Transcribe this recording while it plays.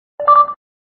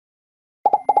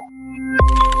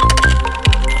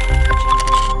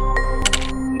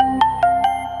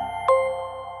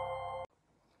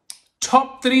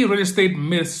Top 3 real estate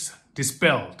myths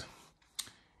dispelled.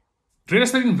 Real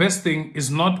estate investing is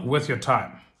not worth your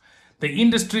time. The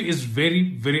industry is very,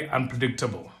 very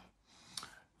unpredictable.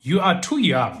 You are too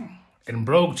young and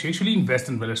broke to actually invest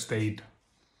in real estate.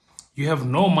 You have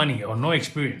no money or no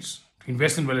experience to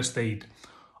invest in real estate,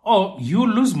 or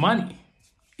you lose money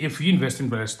if you invest in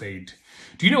real estate.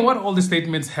 Do you know what all the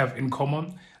statements have in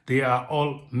common? They are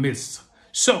all myths.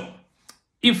 So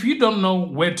if you don't know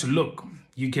where to look,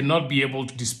 you cannot be able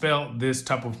to dispel this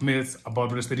type of myths about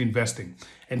real estate investing.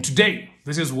 And today,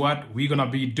 this is what we're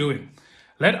gonna be doing.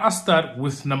 Let us start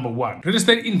with number 1. Real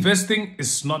estate investing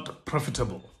is not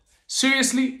profitable.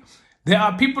 Seriously, there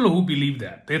are people who believe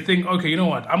that. They think, okay, you know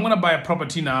what? I'm gonna buy a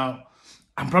property now.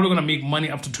 I'm probably gonna make money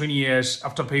after 20 years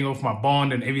after paying off my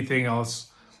bond and everything else.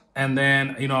 And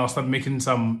then, I'll start making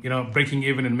some, breaking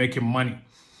even and making money.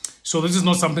 So this is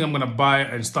not something I'm gonna buy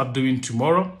and start doing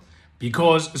tomorrow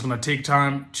because it's gonna take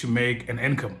time to make an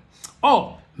income.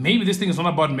 Or maybe this thing is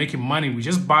not about making money. We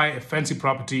just buy a fancy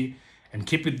property and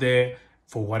keep it there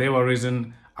for whatever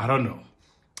reason, I don't know.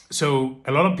 So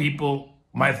a lot of people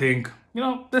might think,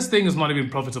 this thing is not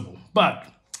even profitable. But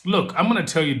look, I'm gonna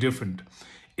tell you different.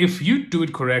 If you do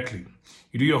it correctly,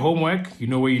 you do your homework, you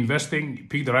know where you're investing, you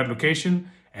pick the right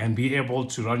location, and be able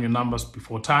to run your numbers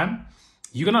before time,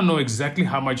 you're gonna know exactly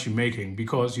how much you're making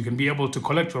because you can be able to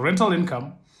collect your rental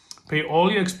income, pay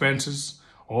all your expenses,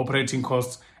 operating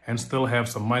costs, and still have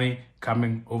some money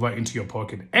coming over into your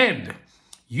pocket. And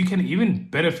you can even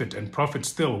benefit and profit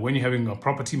still when you're having a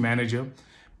property manager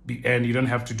and you don't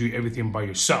have to do everything by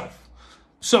yourself.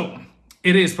 So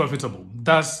it is profitable.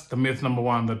 That's the myth number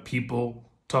 1 that people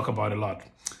talk about a lot.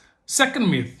 Second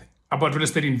myth about real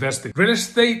estate investing. Real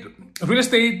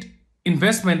estate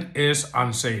investment is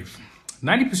unsafe.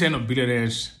 90% of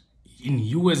billionaires in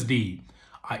USD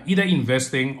are either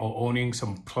investing or owning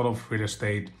some sort of real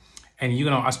estate. And you're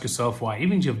gonna ask yourself why.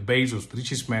 Even Jeff Bezos, the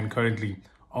richest man currently,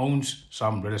 owns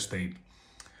some real estate.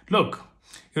 Look,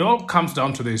 it all comes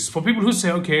down to this. For people who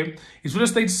say, okay, is real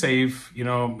estate safe?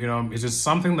 Is it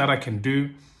something that I can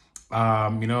do,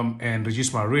 and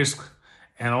reduce my risk?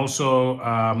 And also,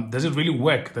 does it really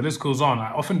work? The list goes on.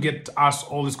 I often get asked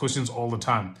all these questions all the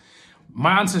time.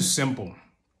 My answer is simple.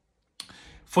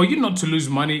 For you not to lose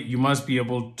money, you must be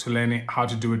able to learn how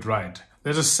to do it right.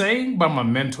 There's a saying by my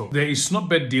mentor, there is no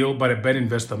bad deal but a bad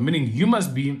investor, meaning you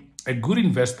must be a good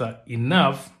investor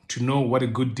enough to know what a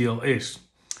good deal is.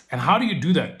 And how do you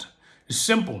do that? It's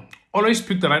simple. Always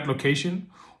pick the right location,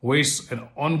 where it's an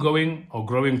ongoing or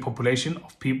growing population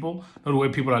of people, not where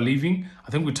people are leaving.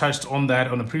 I think we touched on that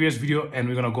on the previous video, and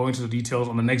we're gonna go into the details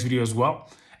on the next video as well.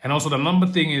 And also the number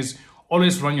thing is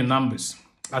always run your numbers.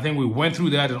 I think we went through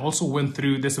that and also went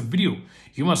through, there's a video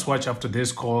you must watch after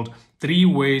this called 3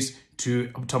 ways to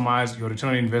optimize your return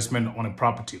on investment on a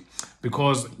property,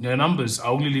 because your numbers are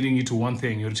only leading you to one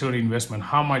thing, your return on investment.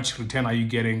 How much return are you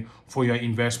getting for your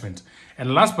investment?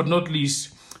 And last but not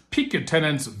least, pick your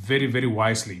tenants very, very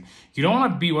wisely. You don't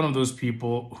want to be one of those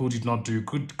people who did not do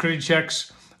good credit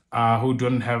checks, who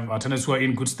don't have tenants who are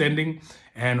in good standing,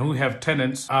 and who have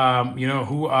tenants,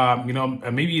 who are,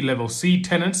 maybe level C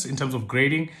tenants in terms of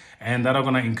grading, and that are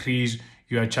going to increase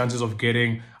your chances of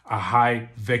getting a high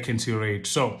vacancy rate.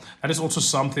 So that is also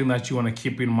something that you want to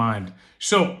keep in mind.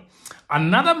 So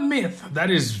another myth that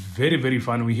is very, very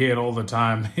fun, we hear it all the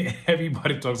time.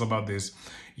 Everybody talks about this.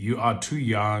 You are too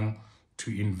young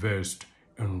to invest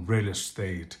in real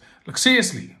estate. Like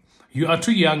seriously, you are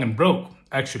too young and broke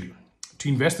actually to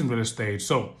invest in real estate.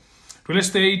 So real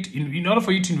estate, in order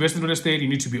for you to invest in real estate, you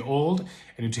need to be old, and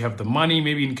you need to have the money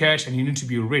maybe in cash, and you need to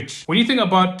be rich. When you think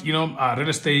about, real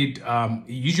estate, you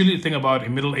usually think about a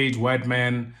middle-aged white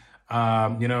man,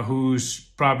 who's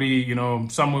probably,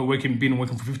 somewhere been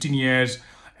working for 15 years,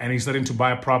 and he's starting to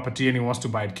buy a property and he wants to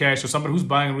buy it cash, or somebody who's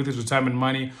buying it with his retirement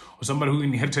money, or somebody who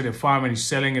inherited a farm and he's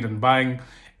selling it and buying.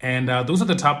 And those are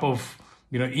the type of,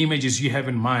 images you have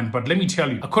in mind. But let me tell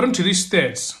you, according to these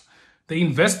stats, the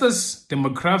investors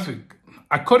demographic,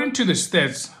 according to the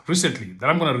stats recently that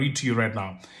I'm going to read to you right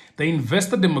now, the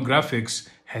investor demographics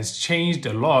has changed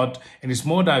a lot and is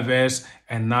more diverse,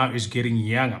 and now is getting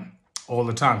younger all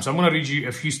the time. So I'm going to read you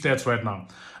a few stats right now.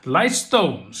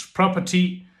 Lightstone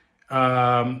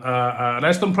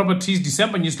Properties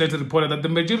December newsletter reported that the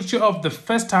majority of the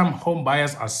first-time home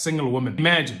buyers are single women.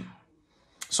 Imagine.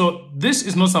 So this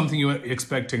is not something you were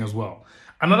expecting as well.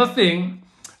 Another thing,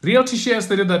 Realty Share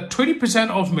stated that 20%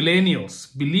 of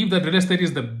millennials believe that real estate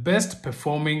is the best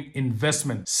performing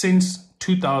investment since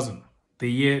 2000, the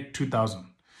year 2000.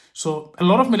 So a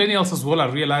lot of millennials as well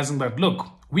are realizing that, look,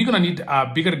 we're going to need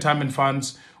bigger retirement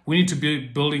funds. We need to be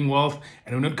building wealth,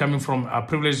 and we're not coming from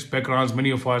privileged backgrounds,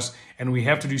 many of us, and we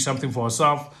have to do something for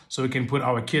ourselves so we can put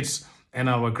our kids and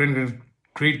our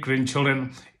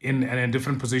great-grandchildren in a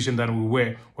different position than we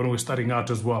were when we were starting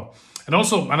out as well. And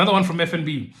also, another one from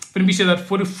FNB. FNB said that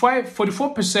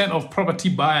 44% of property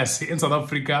buyers in South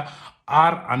Africa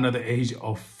are under the age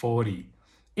of 40.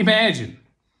 Imagine,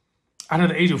 under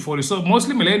the age of 40. So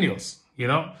mostly millennials, you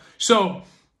know. So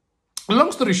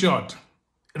long story short,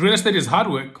 real estate is hard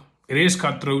work. It is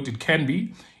cutthroat. It can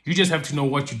be. You just have to know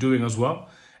what you're doing as well.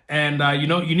 And, you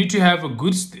know, you need to have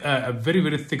a very,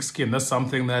 very thick skin. That's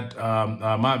something that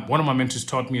one of my mentors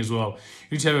taught me as well.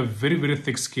 You need to have a very, very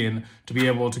thick skin to be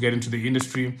able to get into the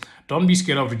industry. Don't be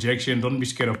scared of rejection. Don't be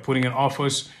scared of putting in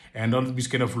offers. And don't be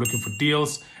scared of looking for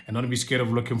deals. And don't be scared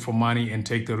of looking for money, and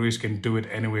take the risk and do it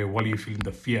anyway while you're feeling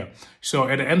the fear. So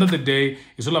at the end of the day,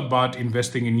 it's all about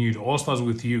investing in you. It all starts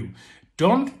with you.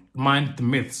 Don't mind the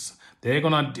myths. They're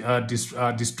going to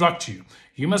distract you.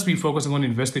 You must be focusing on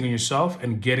investing in yourself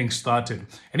and getting started.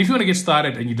 And if you want to get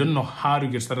started and you don't know how to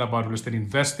get started about real estate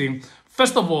investing,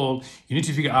 first of all, you need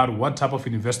to figure out what type of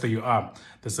investor you are.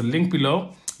 There's a link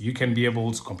below. You can be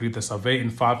able to complete the survey in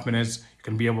 5 minutes. You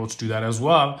can be able to do that as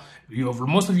well.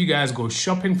 Most of you guys go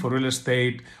shopping for real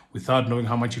estate without knowing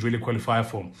how much you really qualify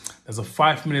for. There's a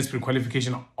 5 minutes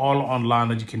pre-qualification all online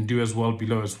that you can do as well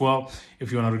below as well.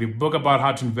 If you want to read a book about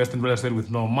how to invest in real estate with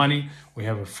no money, we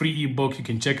have a free ebook. You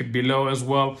can check it below as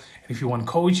well. And if you want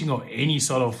coaching or any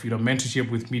sort of mentorship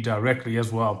with me directly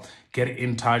as well, get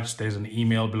in touch. There's an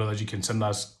email below that you can send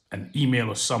us an email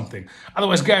or something.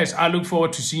 Otherwise, guys, I look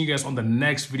forward to seeing you guys on the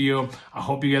next video. I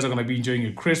hope you guys are going to be enjoying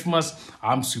your Christmas.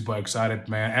 I'm super excited,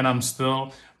 man. And I'm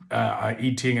still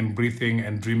eating and breathing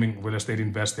and dreaming real estate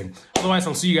investing. Otherwise,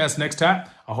 I'll see you guys next time.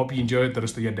 I hope you enjoy the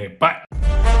rest of your day. Bye.